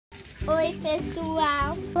Oi,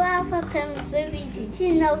 pessoal. Voltamos no vídeo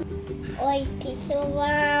de novo. Oi,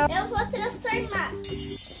 pessoal. Eu vou transformar.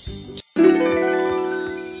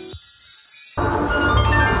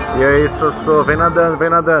 E aí, Sossô, vem nadando, vem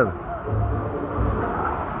nadando.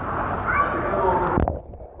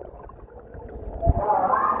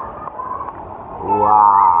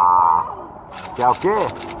 Uau! Quer o quê? Eu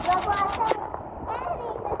vou até ali,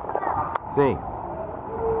 pessoal. Sim.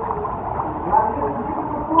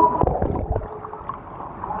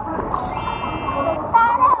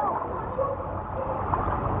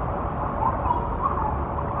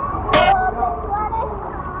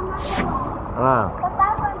 Ah. Eu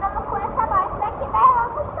tava andando com essa base aqui, daí ela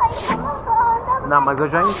puxou e eu não tô andando. Não, mas eu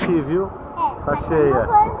já enchi, viu? Tá cheia. Eu não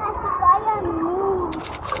vou andar de boia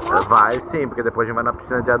muito. Vai sim, porque depois a gente vai na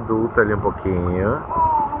piscina de adulto ali um pouquinho. Né?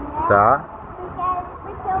 Tá?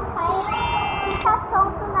 Porque o pai fica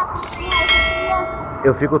tonto na piscina.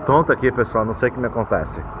 Eu fico tonto aqui, pessoal, não sei o que me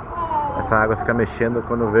acontece. Essa água fica mexendo,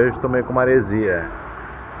 quando eu vejo, tô meio com maresia.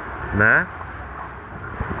 Né?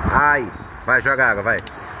 Ai, vai, joga água, vai.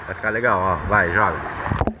 Vai ficar legal, ó. Vai, joga.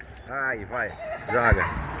 Ai, vai. Joga.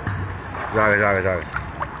 Joga, joga, joga.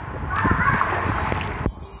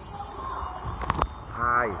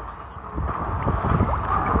 Ai.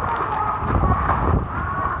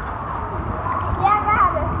 E a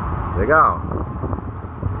Gabi? Legal.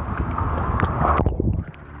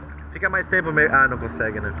 Fica mais tempo Ah, não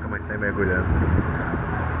consegue, né? Fica mais tempo mergulhando.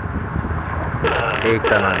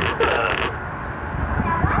 Eita, nós.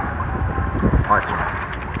 Ótimo.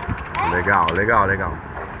 Legal, legal, legal.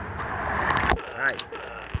 Ai,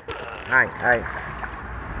 ai, ai.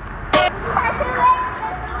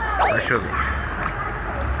 Vai chover.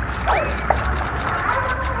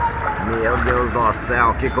 Meu Deus do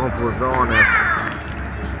céu, que confusão, né?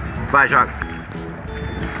 Vai, joga.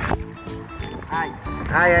 Ai,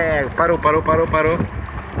 ai, ai, ai. Parou.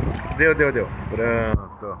 Deu.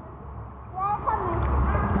 Pronto.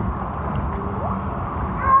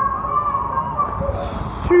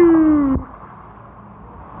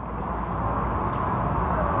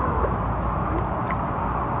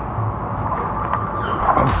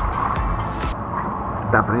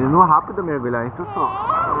 Tá aprendendo rápido a mergulhar isso só.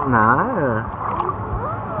 Não.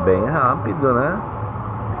 Bem rápido, né?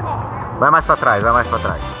 Vai mais pra trás,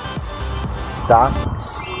 Tá?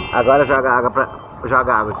 Agora joga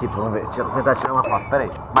água aqui, vamos ver. Deixa eu tentar tirar uma foto. Pera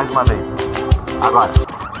aí, mais uma vez. Agora.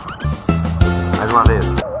 Mais uma vez.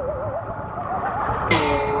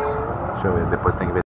 Deixa eu ver, depois tem que ver.